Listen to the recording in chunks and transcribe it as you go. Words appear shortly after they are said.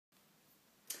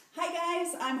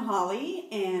guys, I'm Holly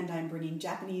and I'm bringing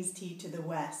Japanese tea to the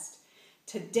West.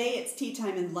 Today it's tea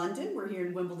time in London. We're here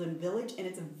in Wimbledon Village and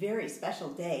it's a very special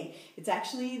day. It's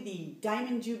actually the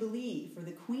Diamond Jubilee for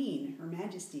the Queen, Her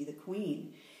Majesty, the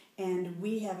Queen. And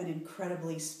we have an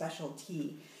incredibly special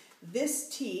tea.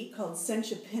 This tea, called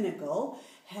Sencha Pinnacle,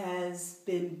 has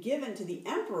been given to the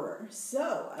Emperor.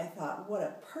 So I thought, what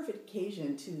a perfect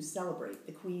occasion to celebrate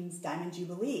the Queen's Diamond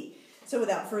Jubilee. So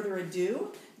without further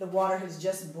ado, the water has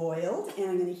just boiled and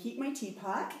I'm going to heat my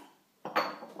teapot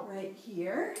right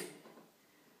here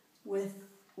with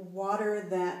water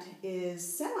that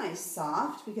is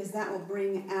semi-soft because that will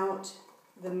bring out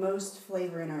the most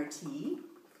flavor in our tea.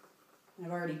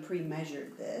 I've already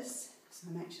pre-measured this, so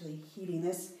I'm actually heating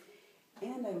this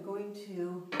and I'm going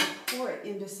to pour it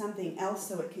into something else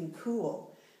so it can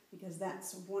cool because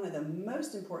that's one of the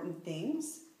most important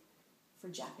things for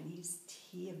Japanese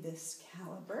tea of this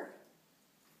caliber.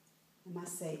 I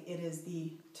must say it is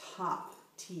the top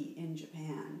tea in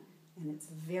Japan and it's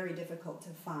very difficult to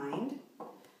find.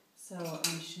 So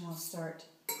I shall start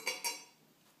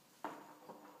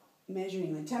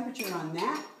measuring the temperature on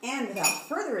that, and without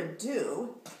further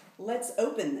ado, let's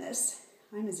open this.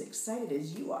 I'm as excited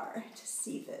as you are to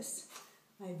see this.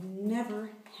 I've never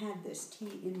had this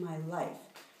tea in my life.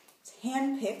 It's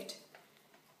hand-picked,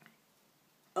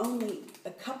 only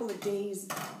a couple of days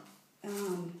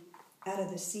out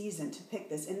of the season to pick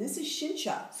this. And this is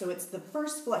Sencha, so it's the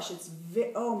first flush. It's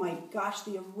oh my gosh,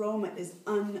 the aroma is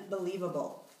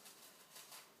unbelievable.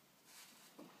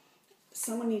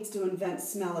 Someone needs to invent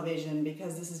smell-o-vision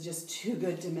because this is just too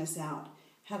good to miss out.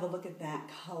 Have a look at that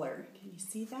color. Can you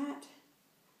see that?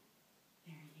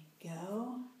 There you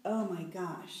go. Oh my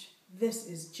gosh, this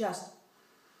is just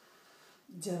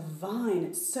divine.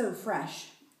 It's so fresh.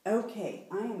 Okay,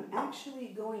 I am actually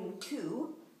going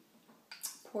to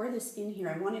pour this in here.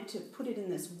 I wanted to put it in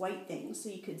this white thing so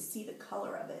you could see the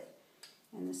color of it.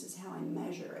 And this is how I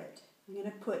measure it.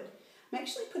 I'm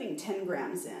actually putting 10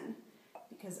 grams in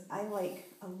because I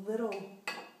like a little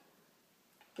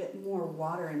bit more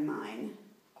water in mine.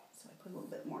 So I put a little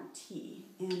bit more tea.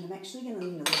 And I'm actually going to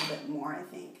need a little bit more, I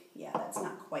think. Yeah, that's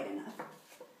not quite enough.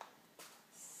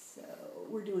 So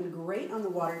we're doing great on the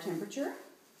water temperature.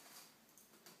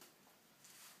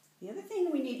 The other thing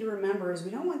we need to remember is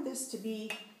we don't want this to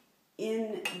be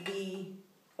in the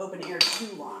open air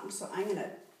too long. So I'm going to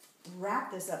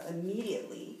wrap this up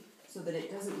immediately so that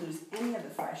it doesn't lose any of the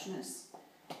freshness.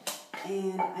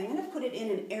 And I'm going to put it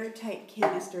in an airtight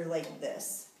canister like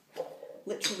this,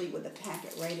 literally with the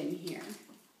packet right in here.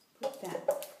 Put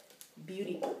that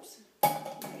beauty, oops,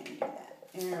 right into that.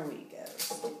 There we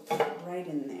go, right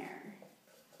in there.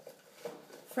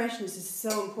 Freshness is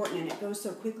so important and it goes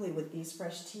so quickly with these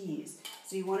fresh teas.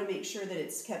 So you want to make sure that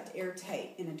it's kept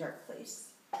airtight in a dark place.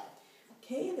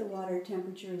 Okay, the water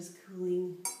temperature is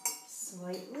cooling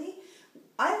slightly.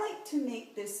 I like to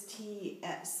make this tea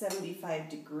at 75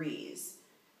 degrees.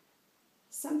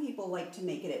 Some people like to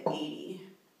make it at 80.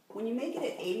 When you make it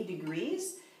at 80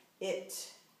 degrees, it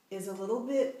is a little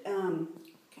bit,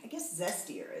 I guess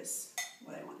zestier is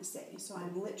what I want to say. So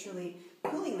I'm literally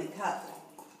cooling the cup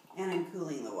and I'm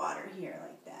cooling the water here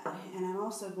like that. And I'm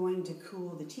also going to cool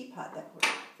the teapot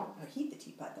or heat the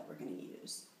teapot that we're going to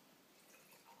use.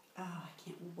 Oh, I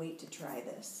can't wait to try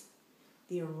this.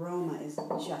 The aroma is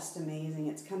just amazing.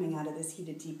 It's coming out of this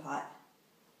heated teapot.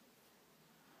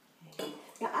 Okay.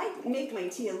 Now I make my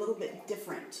tea a little bit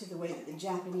different to the way that the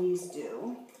Japanese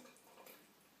do.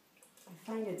 I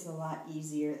find it's a lot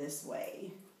easier this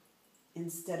way.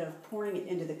 Instead of pouring it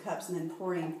into the cups and then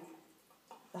pouring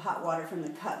the hot water from the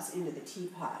cups into the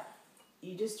teapot,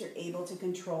 you just are able to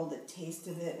control the taste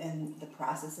of it and the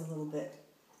process a little bit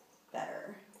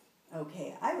better.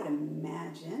 Okay, I would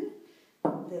imagine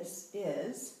this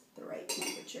is the right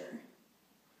temperature.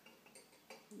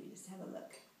 Let me just have a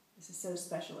look. This is so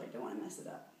special, I don't want to mess it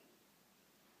up.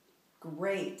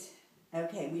 Great.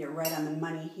 Okay, we are right on the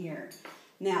money here.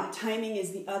 Now, timing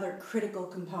is the other critical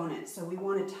component. So we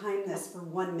want to time this for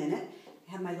 1 minute.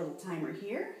 I have my little timer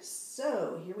here.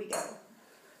 So here we go.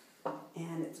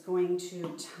 And it's going to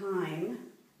time.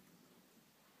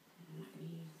 I'm not going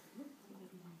to use a little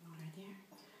bit more water there.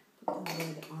 Put the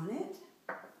lid on it.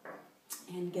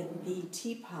 And get the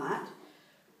teapot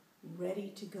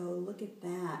ready to go. Look at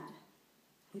that.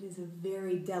 It is a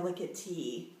very delicate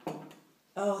tea.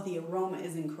 Oh, the aroma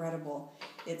is incredible.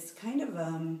 It's kind of,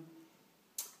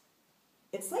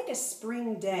 it's like a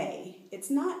spring day. It's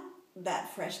not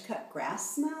that fresh cut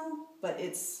grass smell, but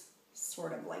it's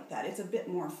sort of like that. It's a bit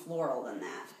more floral than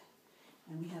that.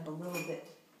 And we have a little bit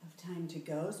of time to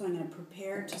go, so I'm going to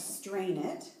prepare to strain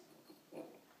it.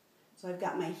 So I've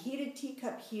got my heated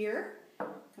teacup here,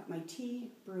 Got my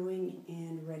tea brewing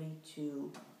and ready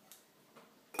to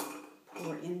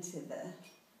pour into the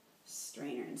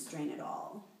strainer and strain it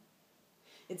all.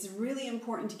 It's really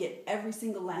important to get every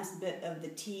single last bit of the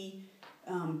tea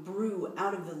brew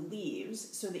out of the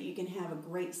leaves so that you can have a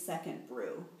great second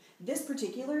brew. This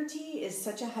particular tea is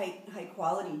such a high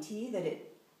quality tea that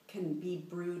it can be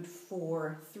brewed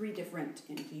for 3 different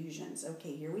infusions.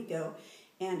 Okay, here we go.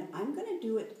 And I'm going to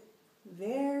do it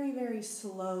very, very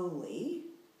slowly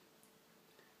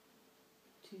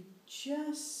to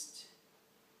just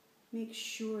make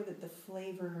sure that the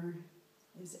flavor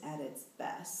is at its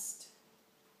best.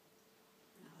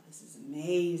 Oh, this is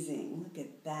amazing. Look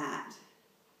at that.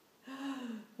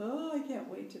 Oh, I can't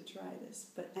wait to try this.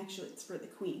 But actually, it's for the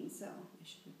queen, so I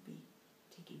shouldn't be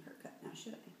taking her cut now,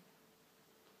 should I?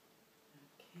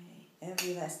 Okay,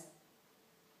 every last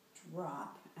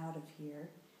drop out of here.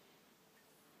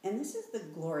 And this is the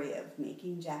glory of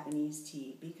making Japanese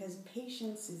tea, because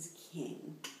patience is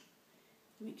king.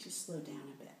 It makes you slow down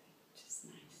a bit, which is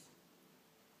nice.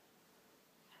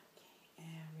 Okay,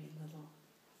 every little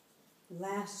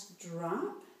last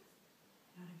drop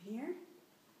out of here.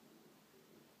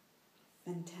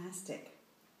 Fantastic.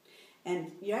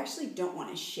 And you actually don't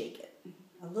want to shake it.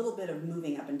 A little bit of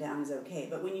moving up and down is okay,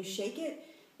 but when you shake it,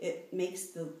 it makes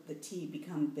the tea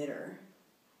become bitter.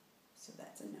 So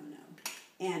that's a no-no.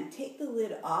 And take the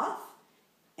lid off,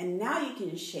 and now you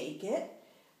can shake it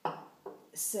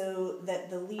so that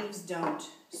the leaves don't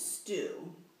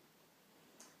stew.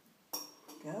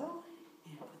 Go,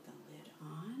 and put the lid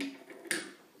on.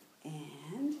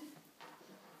 And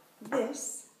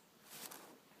this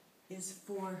is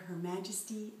for Her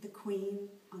Majesty the Queen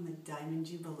on the Diamond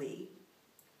Jubilee.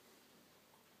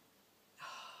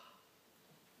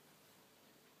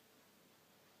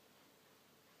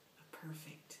 A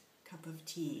perfect cup of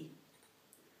tea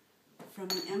from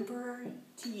the Emperor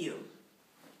to you.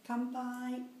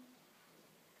 Kanpai.